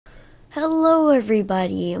Hello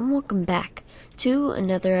everybody and welcome back to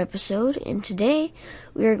another episode, and today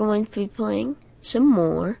we are going to be playing some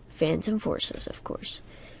more Phantom Forces, of course.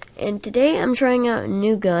 And today I'm trying out a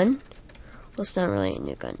new gun. Well, it's not really a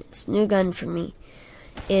new gun. It's a new gun for me.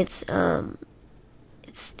 It's the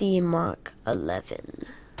Mach 11.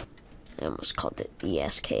 I almost called it the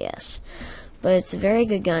SKS. But it's a very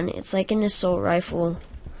good gun. It's like an assault rifle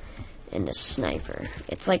and a sniper.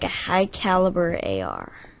 It's like a high caliber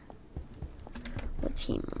AR. What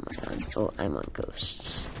team am I on? Oh, I'm on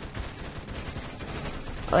Ghosts.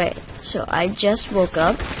 Okay, so I just woke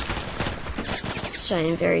up. So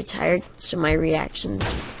I'm very tired. So my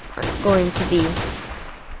reactions aren't going to be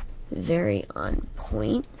very on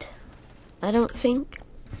point, I don't think.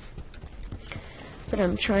 But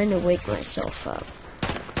I'm trying to wake myself up.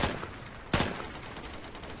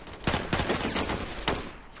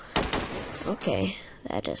 Okay,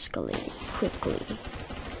 that escalated quickly.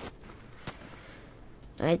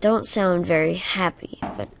 I don't sound very happy,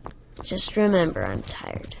 but just remember I'm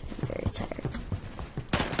tired. I'm very tired.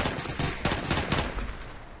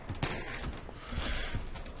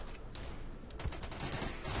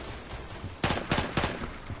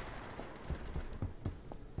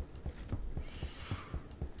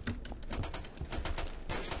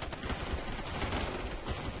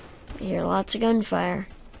 I hear lots of gunfire.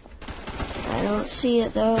 I don't see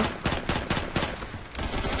it though.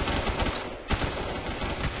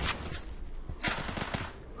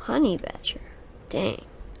 Honey badger. Dang.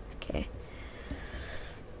 Okay.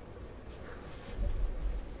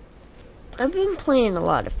 I've been playing a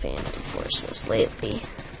lot of Phantom Forces lately.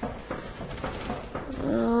 I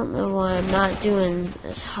don't know why I'm not doing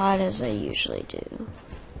as hot as I usually do.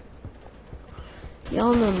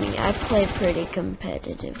 Y'all know me, I play pretty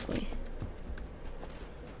competitively.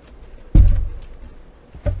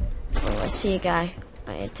 Oh, I see a guy.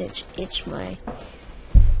 I had to itch my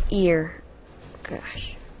ear.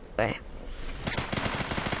 Gosh. Okay.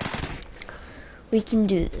 We can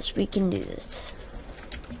do this. We can do this.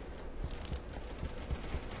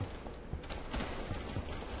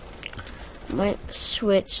 Might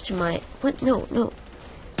switch to my... What? No, no.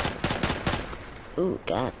 Ooh,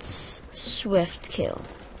 got swift kill.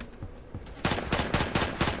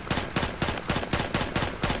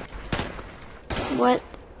 What?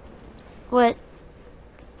 What?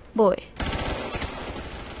 Boy.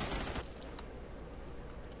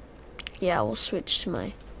 Yeah, we'll switch to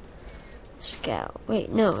my scout.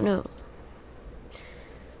 Wait, no.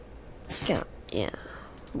 Scout, yeah.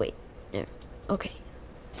 Wait, no. Okay.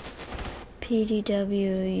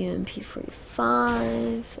 PDW,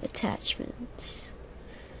 UMP45, attachments.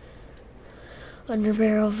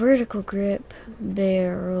 Underbarrel vertical grip,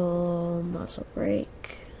 barrel, muzzle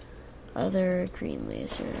brake, other green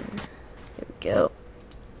laser. There we go.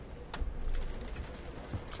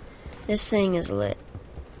 This thing is lit.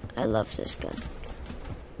 I love this gun.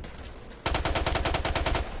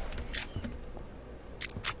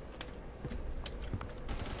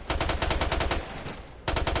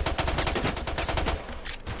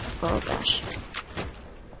 Oh gosh.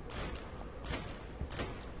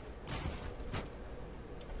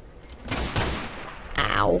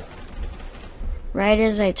 Ow. Right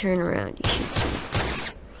as I turn around, he shoots me.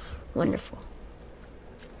 Wonderful.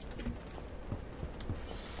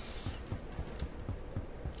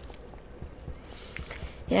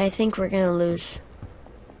 Yeah, I think we're gonna lose.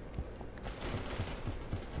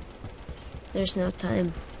 There's no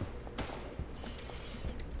time.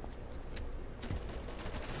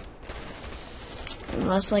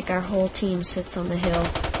 Unless, like, our whole team sits on the hill.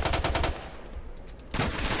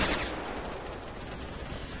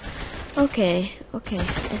 Okay,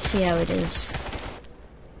 I see how it is.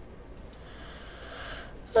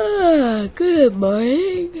 Good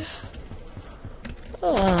morning.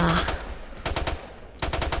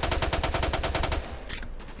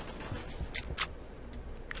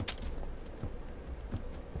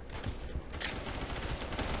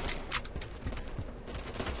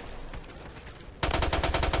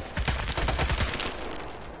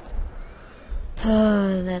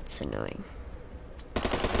 Oh, that's annoying.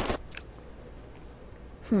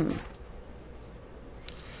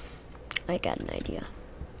 I got an idea.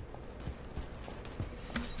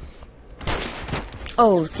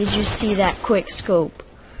 Oh, did you see that quick scope?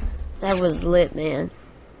 That was lit, man.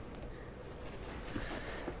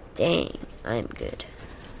 Dang, I'm good.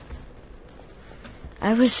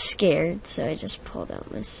 I was scared, so I just pulled out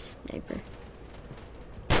my sniper.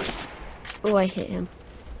 Oh, I hit him.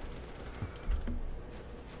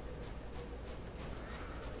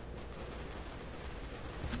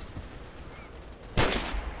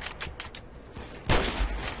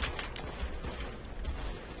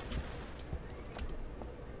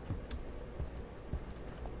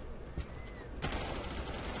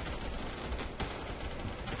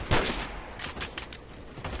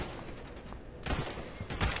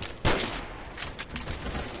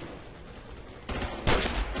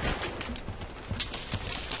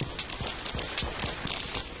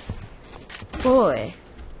 Boy.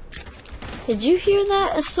 Did you hear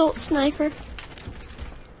that, assault sniper?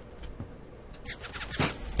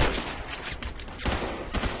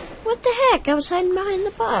 What the heck? I was hiding behind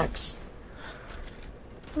the box.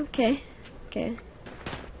 Okay. Okay.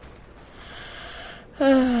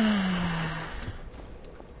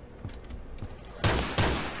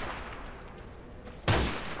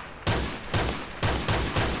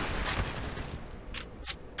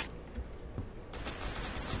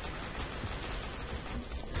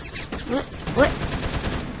 What?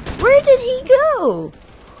 Where did he go?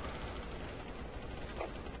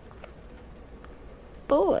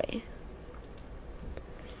 Boy.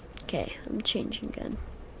 Okay, I'm changing gun.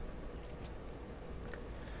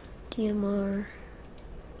 DMR.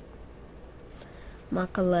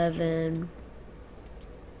 Mach 11.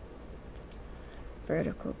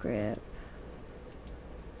 Vertical grip.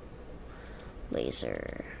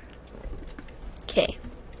 Laser. Okay.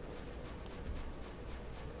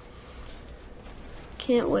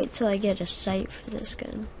 Can't wait till I get a sight for this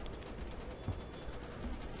gun.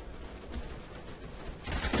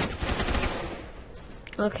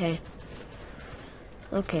 Okay.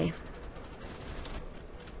 Okay.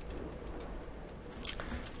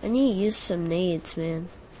 I need to use some nades, man.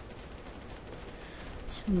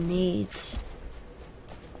 Some nades.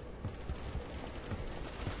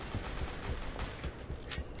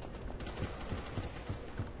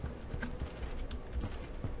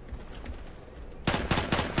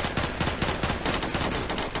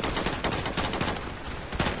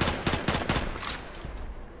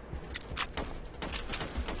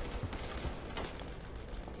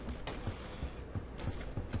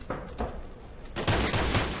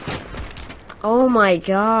 Oh my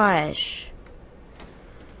gosh.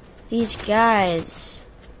 These guys.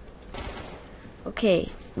 Okay,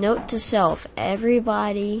 note to self.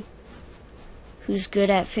 Everybody who's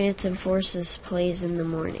good at Phantom Forces plays in the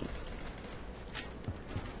morning.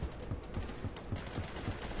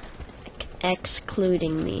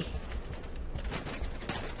 Excluding me.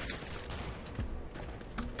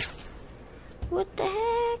 What the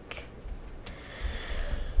heck?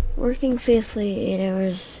 Working faithfully 8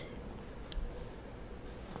 hours.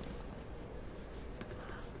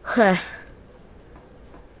 Huh.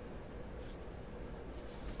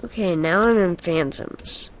 Okay, now I'm in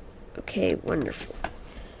Phantoms. Okay, wonderful.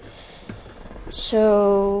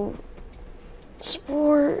 So,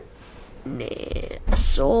 sport, nah,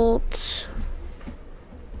 assault.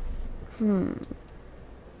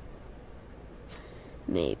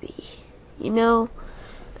 Maybe. You know,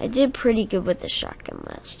 I did pretty good with the shotgun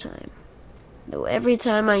last time. Though every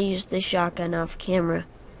time I used the shotgun off camera,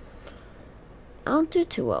 I don't do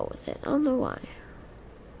too well with it. I don't know why.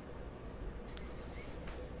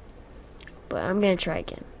 But I'm gonna try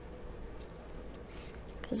again.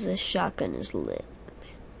 Because this shotgun is lit.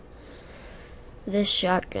 This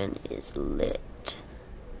shotgun is lit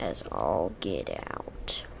as all get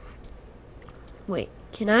out. Wait,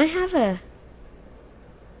 can I have a...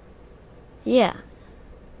 Yeah.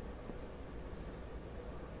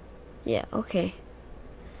 Yeah, okay.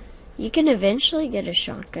 You can eventually get a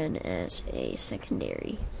shotgun as a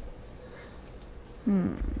secondary.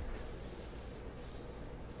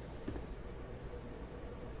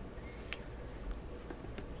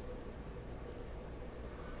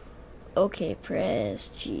 Okay, press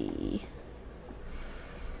G.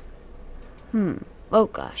 Oh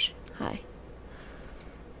gosh. Hi.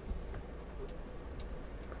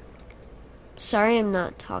 Sorry I'm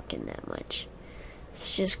not talking that much.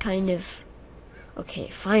 It's just kind of... Okay,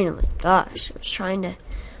 finally. Gosh, I was trying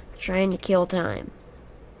to kill time.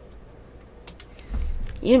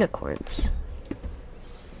 Unicorns.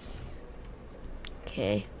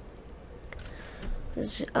 Okay.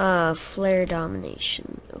 This flare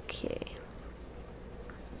domination. Okay.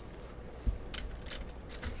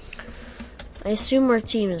 I assume our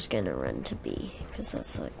team is gonna run to B, because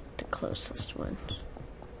that's like the closest one.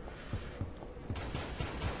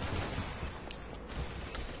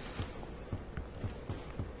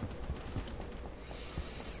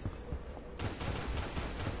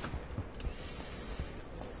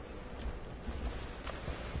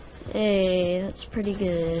 Hey, that's pretty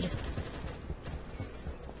good.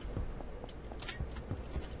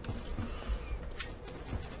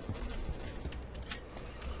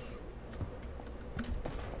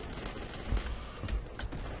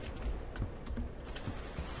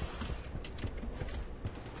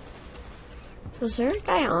 Was there a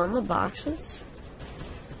guy on the boxes?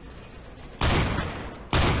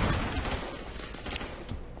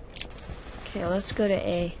 Okay, let's go to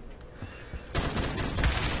A.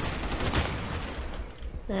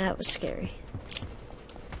 That was scary.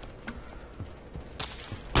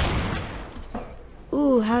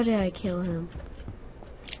 Ooh, how did I kill him?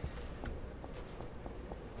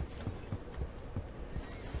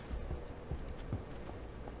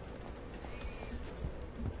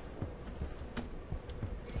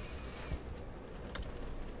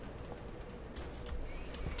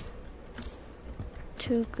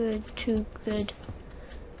 Too good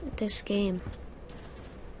at this game.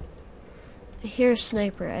 I hear a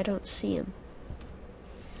sniper, I don't see him.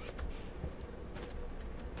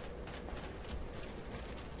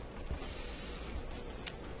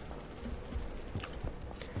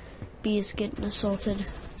 B is getting assaulted.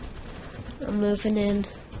 I'm moving in.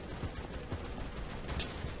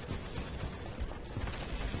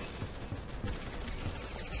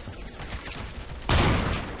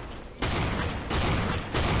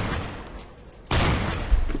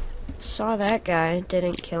 Saw that guy,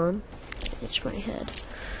 didn't kill him. Itch my head.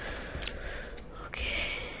 Okay.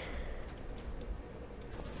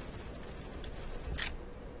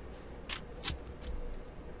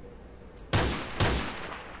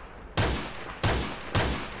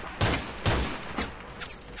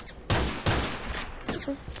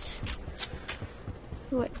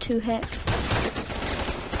 What 2 heck?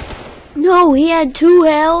 No, he had 2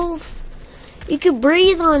 health. You could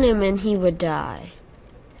breathe on him and he would die.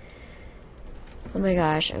 Oh my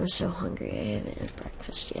gosh, I'm so hungry. I haven't had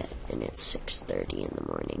breakfast yet, and it's 6:30 in the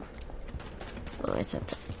morning. Oh, I thought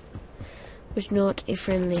that was not a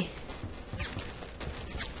friendly.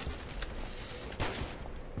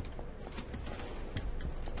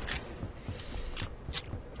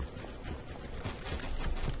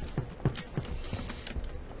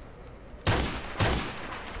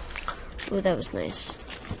 Oh, that was nice.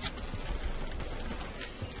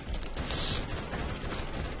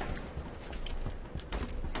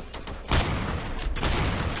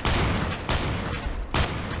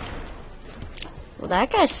 Well,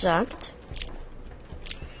 that guy sucked.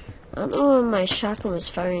 I don't know when my shotgun was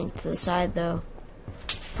firing to the side, though.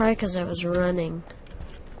 Probably because I was running.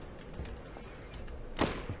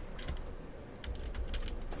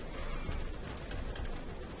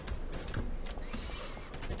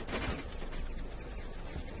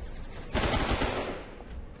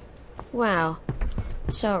 Wow.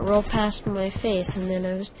 Saw it roll past my face and then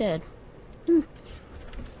I was dead.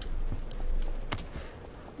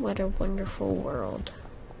 What a wonderful world.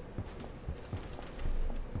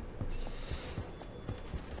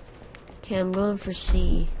 Okay, I'm going for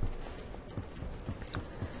C.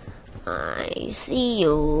 I see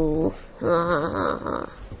you. I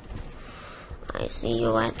see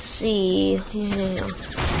you at C. Yeah.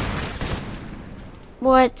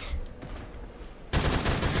 What?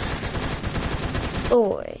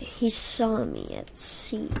 Oh, he saw me at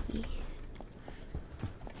C.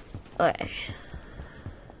 Okay.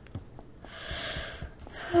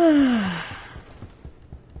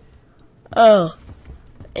 Oh,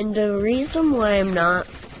 and the reason why I'm not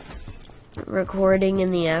recording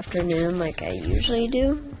in the afternoon like I usually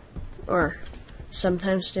do, or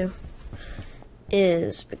sometimes do,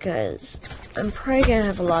 is because I'm probably gonna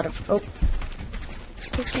have a lot of, oh,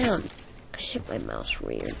 get down. I hit my mouse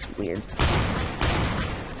weird.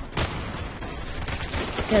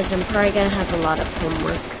 Because I'm probably gonna have a lot of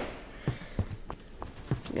homework.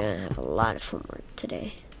 I'm gonna have a lot of homework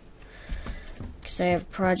today. Because I have a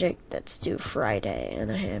project that's due Friday, and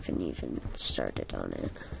I haven't even started on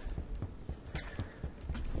it.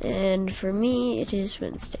 And for me, it is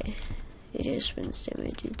Wednesday. It is Wednesday,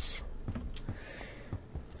 my dudes.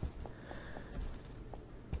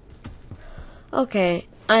 Okay,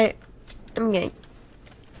 I'm getting...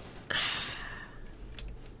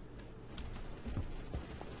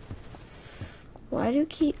 Why do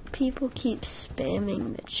people keep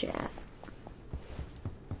spamming the chat?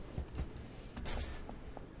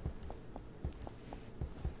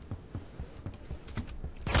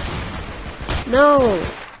 No!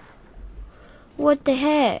 What the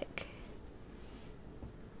heck?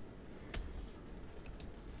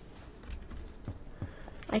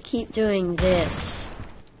 I keep doing this.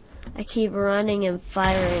 I keep running and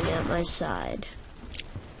firing at my side.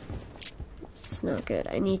 It's not good.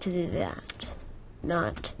 I need to do that.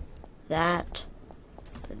 Not that,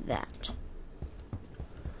 but that.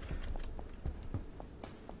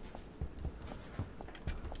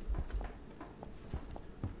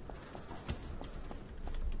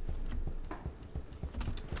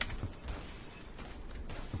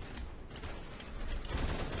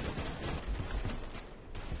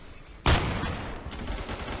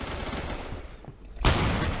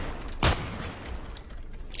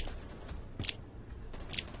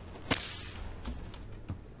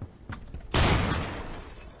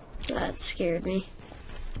 That scared me.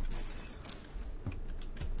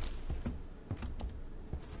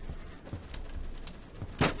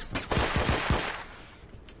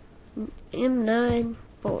 M9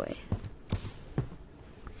 boy.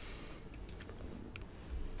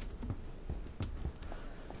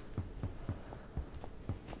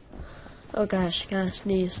 Oh gosh, gotta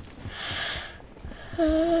sneeze.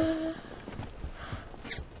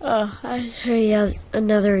 Oh, I hear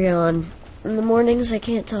another yawn. In the mornings, I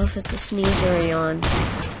can't tell if it's a sneeze or a yawn.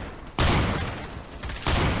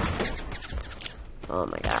 Oh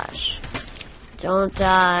my gosh. Don't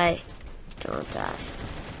die. Don't die.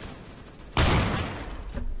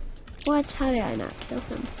 What? How did I not kill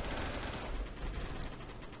him?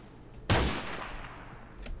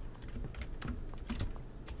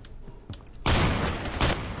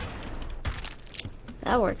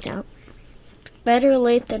 That worked out. Better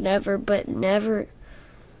late than never, but never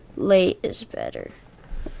late is better.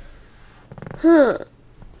 Huh.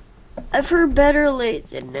 I've heard better late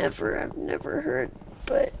than never. I've never heard,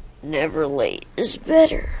 but never late is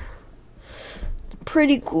better.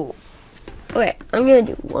 Pretty cool. Okay, I'm gonna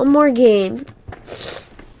do one more game,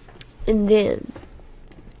 and then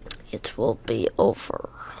it will be over.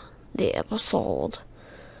 The episode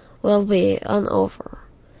will be over.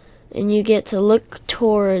 And you get to look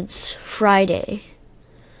towards Friday.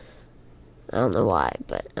 I don't know why,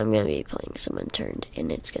 but I'm going to be playing some Unturned, and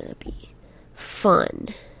it's going to be fun.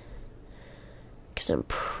 Because I'm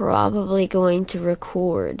probably going to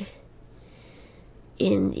record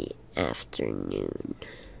in the afternoon.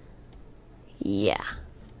 Yeah.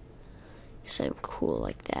 Because I'm cool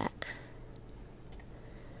like that.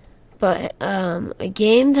 But, a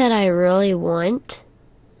game that I really want,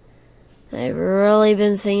 that I've really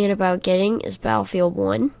been thinking about getting, is Battlefield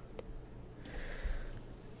 1.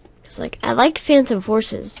 Because, like, I like Phantom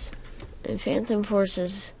Forces. And Phantom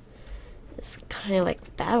Forces is kind of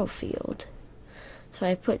like Battlefield. So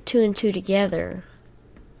I put 2 and 2 together.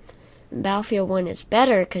 And Battlefield 1 is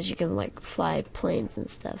better because you can, like, fly planes and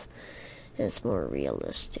stuff. And it's more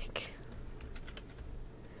realistic.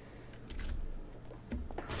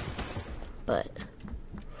 But,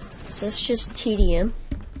 is this just TDM?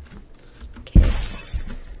 Okay.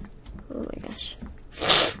 Oh my gosh.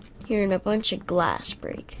 Hearing a bunch of glass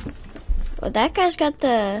break. Oh, that guy's got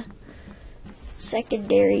the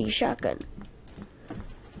secondary shotgun.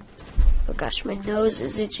 Oh gosh, my nose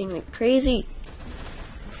is itching like crazy.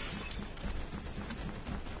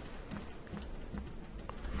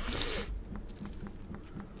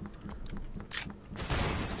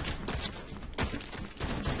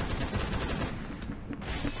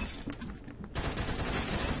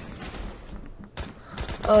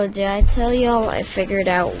 Oh, did I tell y'all I figured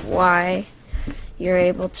out why you're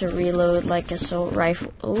able to reload like assault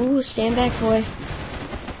rifle? Oh, stand back, boy.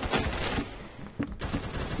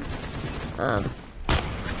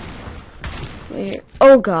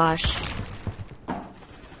 Oh gosh.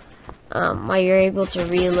 Why you're able to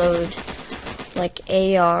reload like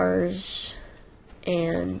ARs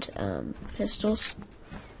and pistols.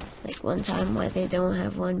 Like one time why they don't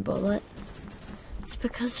have one bullet. It's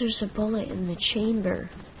because there's a bullet in the chamber.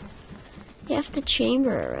 You have to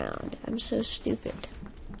chamber around. I'm so stupid.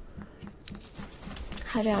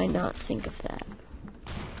 How did I not think of that?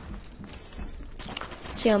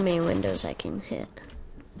 Let's see how many windows I can hit.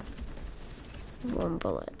 1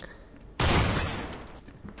 bullet.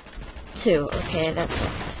 2. Okay, that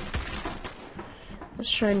sucked. I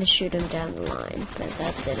was trying to shoot him down the line, but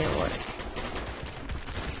that didn't work.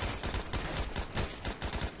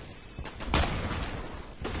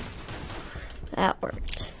 That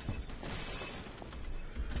worked.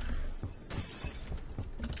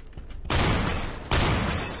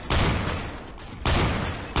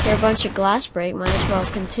 You're a bunch of glass break, might as well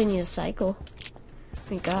continue the cycle. Oh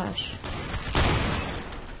my gosh.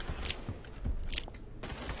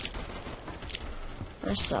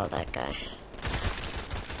 I saw that guy.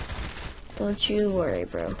 Don't you worry,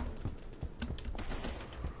 bro.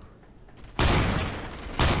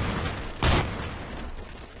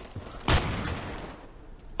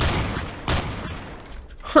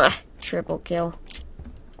 Ha! Triple kill.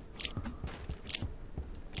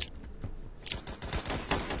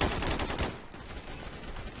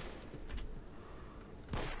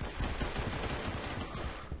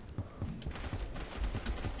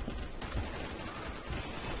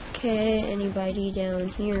 Okay, anybody down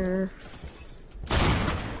here?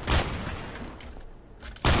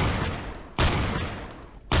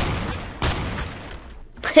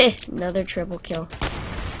 Another triple kill.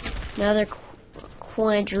 Another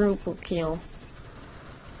quadruple kill.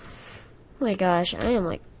 Oh my gosh, I am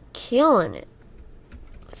like killing it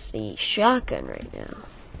with the shotgun right now.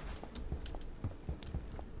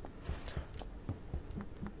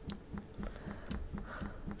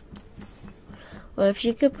 But if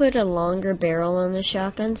you could put a longer barrel on the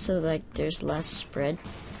shotgun so like there's less spread,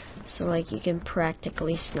 so like you can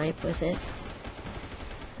practically snipe with it.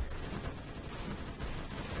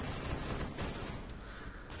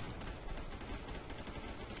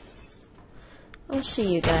 I'll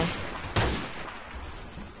see you, guy.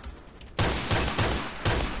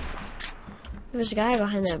 There was a guy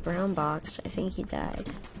behind that brown box. I think he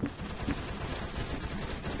died.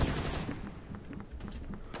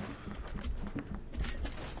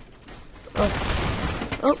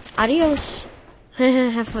 Oh, adios.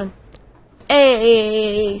 Have fun.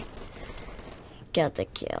 Hey! Got the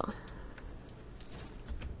kill.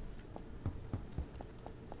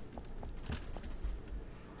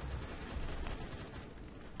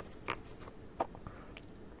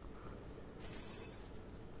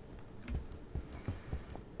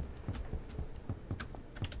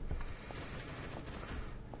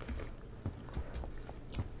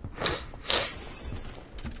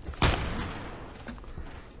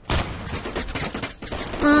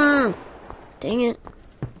 Dang it.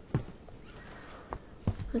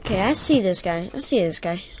 Okay, I see this guy.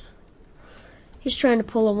 He's trying to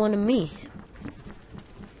pull a one of me.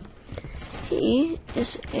 He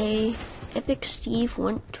is a epicsteve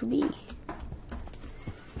want to be.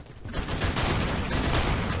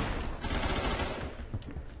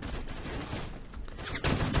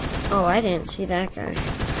 Oh, I didn't see that guy.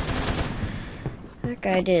 That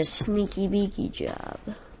guy did a sneaky beaky job.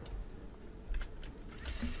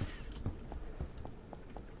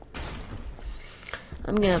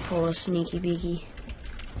 I'm gonna pull a sneaky beaky.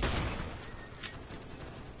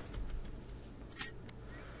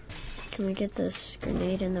 Can we get this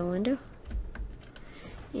grenade in the window?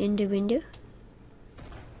 In the window?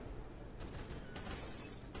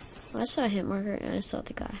 Well, I saw a hit marker and I saw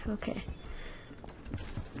the guy. Okay.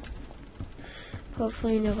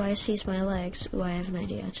 Hopefully nobody sees my legs. Ooh, I have an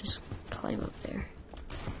idea. Just climb up there.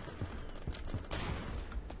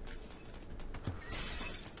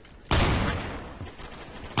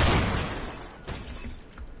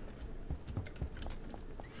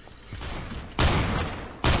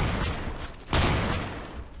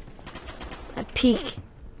 Peek.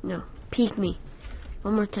 No, peek me.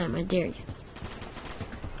 One more time, I dare you.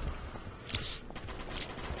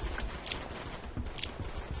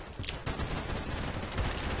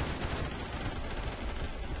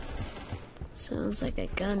 Sounds like a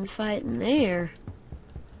gunfight in there.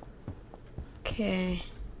 Okay,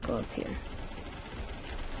 go up here.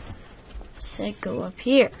 Said go up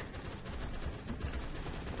here.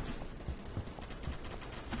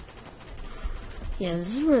 Yeah,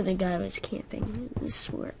 this is where the guy was camping. This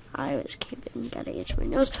is where I was camping. Gotta itch my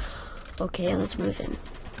nose. Okay, let's move in.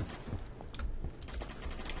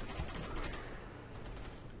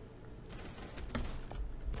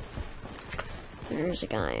 There's a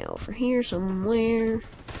guy over here somewhere.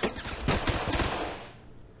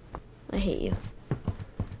 I hate you.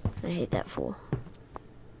 I hate that fool.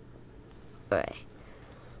 Alright.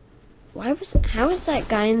 How was that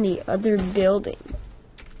guy in the other building?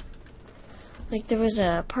 Like, there was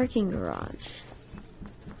a parking garage,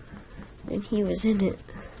 and he was in it.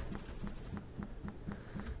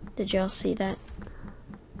 Did y'all see that?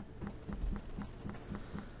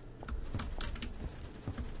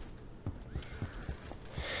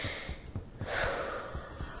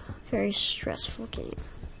 Very stressful game.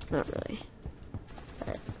 Not really.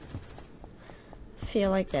 But I feel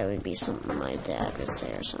like that would be something my dad would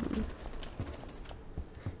say or something.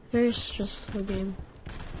 Very stressful game.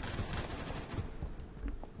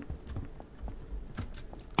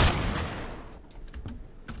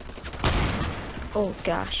 Oh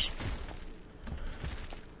gosh.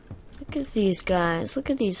 Look at these guys. Look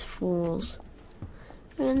at these fools.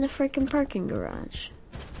 They're in the freaking parking garage.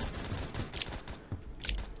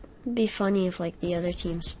 It'd be funny if like the other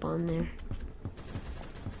team spawned there.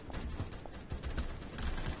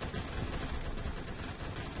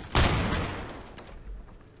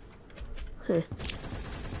 Huh.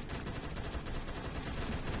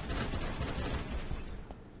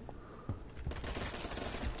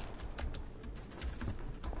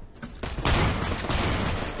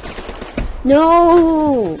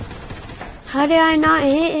 No! How did I not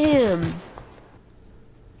hit him?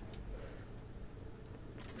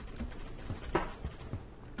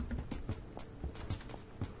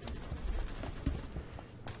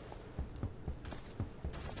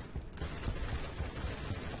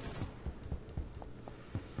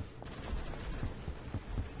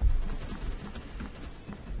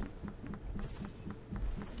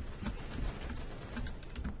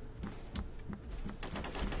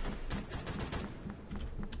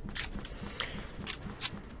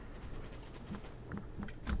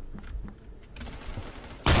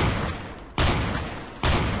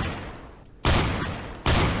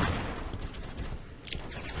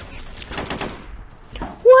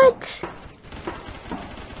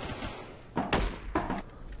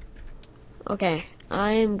 Okay,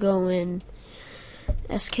 I am going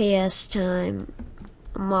SKS time,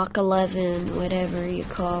 Mach 11, whatever you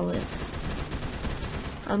call it.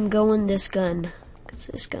 I'm going this gun, because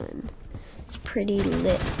this gun is pretty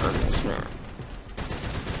lit on this map.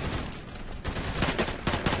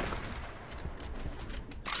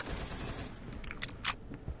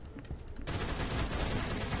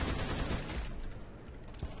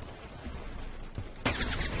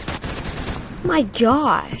 My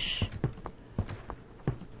gosh.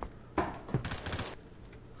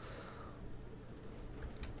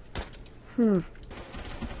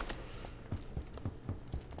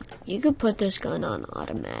 You could put this gun on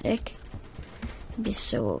automatic. It'd be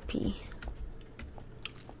so OP.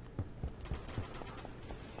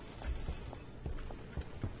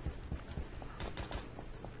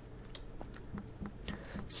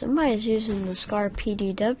 Somebody's using the SCAR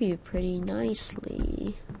PDW pretty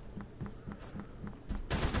nicely.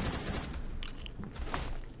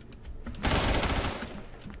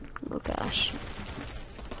 Oh gosh.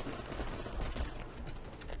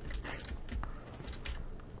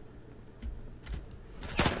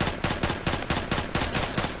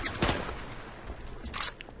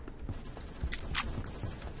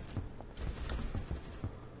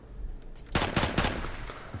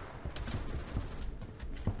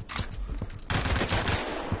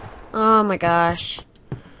 Oh my gosh.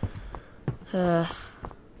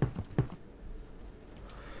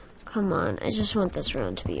 Come on, I just want this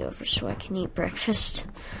round to be over so I can eat breakfast.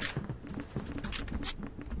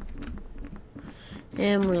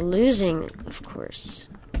 And we're losing, of course.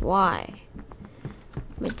 Why?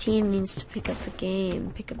 My team needs to pick up the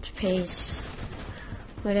game, pick up the pace.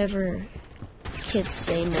 Whatever kids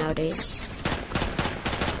say nowadays.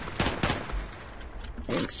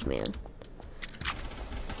 Thanks, man.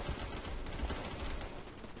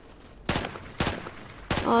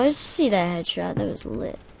 Oh, I just see that headshot. That was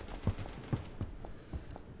lit.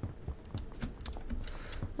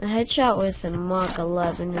 A headshot with a Mach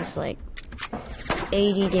 11 is like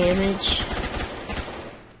 80 damage.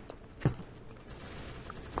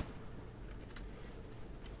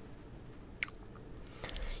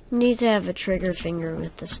 You need to have a trigger finger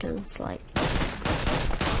with this gun. It's like,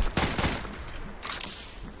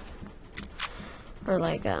 or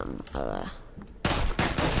like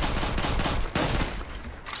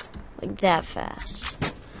that fast,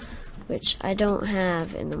 which I don't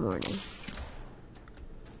have in the morning.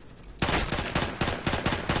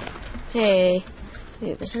 Hey,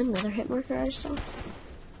 wait, was that another hit marker I saw?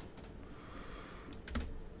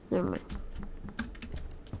 Never mind.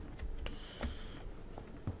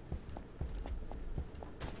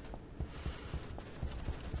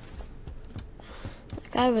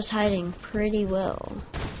 That guy was hiding pretty well.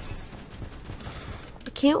 I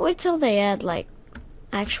can't wait till they add like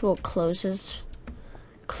actual closes.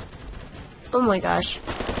 Oh my gosh.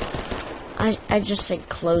 I just said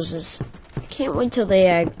closes. I can't wait till they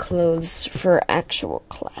add clothes for actual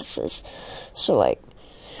classes. So like,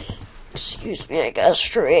 excuse me, I gotta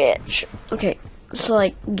stretch. Okay, so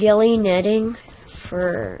like ghillie netting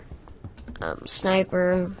for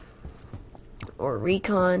sniper or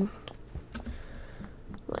recon.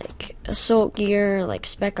 Like assault gear, like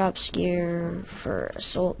spec ops gear for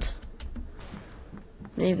assault.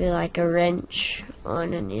 Maybe like a wrench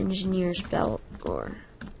on an engineer's belt, or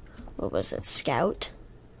what was it, scout?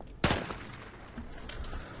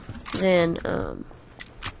 Then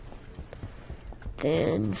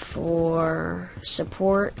for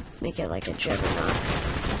support, make it like a juggernaut.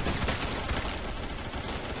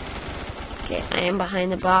 Okay, I am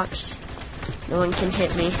behind the box. No one can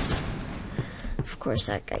hit me. Of course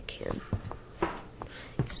that guy can.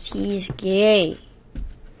 Because he's gay.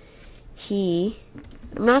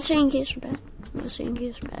 I'm not saying gays are bad. I'm not saying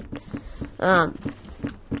gays are bad. I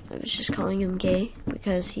was just calling him gay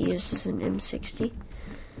because he uses an M60.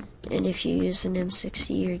 And if you use an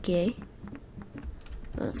M60, you're gay.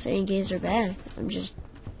 I'm not saying gays are bad. I'm just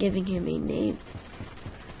giving him a name.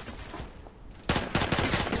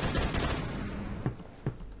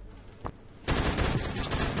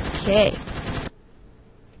 Okay.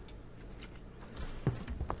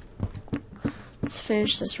 Let's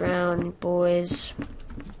finish this round, boys.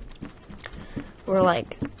 We're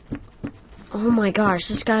like, oh my gosh,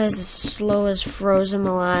 this guy is as slow as frozen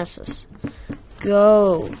molasses.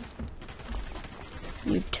 Go.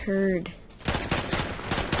 You turd.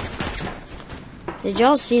 Did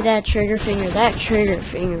y'all see that trigger finger? That trigger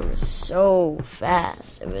finger was so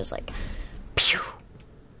fast. It was like, pew,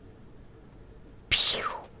 pew,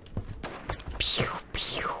 pew,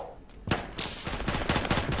 pew.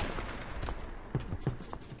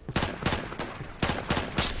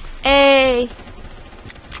 Hey!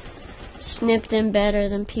 Snipped him better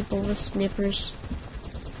than people with snippers.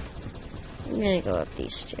 I'm gonna go up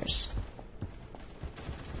these stairs.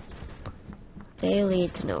 They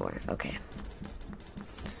lead to nowhere. Okay.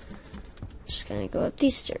 Just gonna go up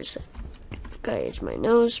these stairs. Gotta use my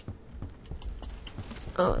nose.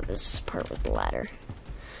 Oh, this is the part with the ladder.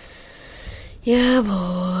 Yeah,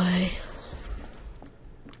 boy.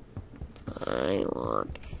 I walk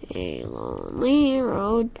a lonely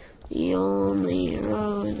road, the only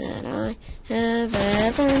road that I have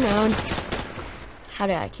ever known. How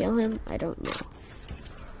did I kill him? I don't know.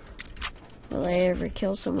 Will I ever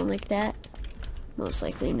kill someone like that? Most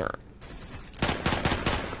likely not.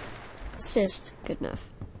 Assist. Good enough.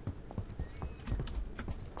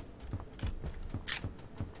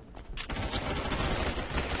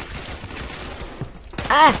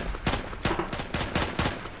 Ah!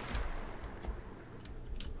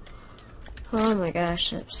 Oh my gosh,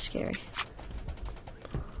 that was scary.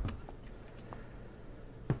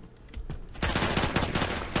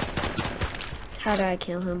 How did I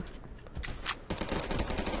kill him?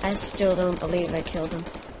 I still don't believe I killed him.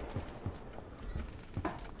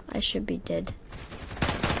 I should be dead.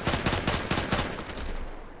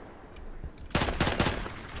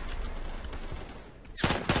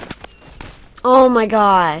 Oh my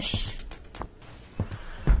gosh.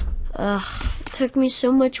 Ugh, it took me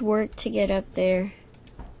so much work to get up there.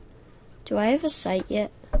 Do I have a sight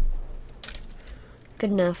yet?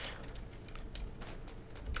 Good enough.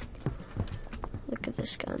 Look at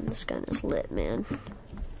this gun. This gun is lit, man.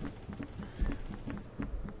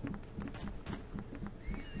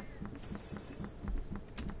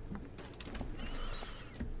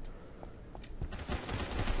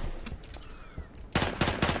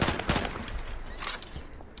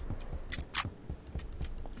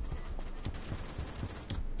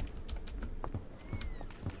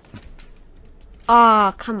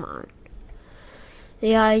 Ah, come on.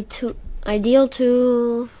 The ideal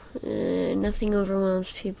tool, nothing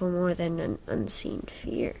overwhelms people more than an unseen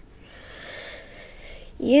fear.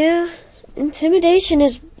 Yeah, intimidation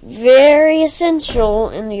is very essential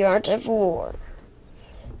in the art of war.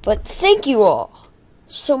 But thank you all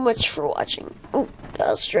so much for watching. Oh,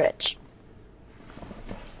 gotta stretch.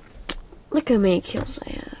 Look how many kills I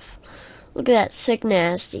have. Look at that sick,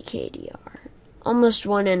 nasty KDR. Almost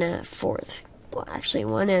 1 1/4. Well, actually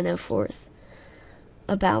 1 1/4.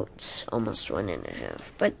 About almost 1 1/2.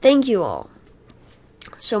 But thank you all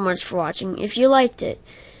so much for watching. If you liked it,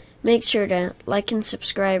 make sure to like and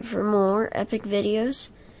subscribe for more epic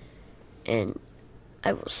videos. And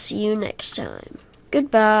I will see you next time.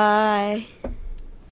 Goodbye.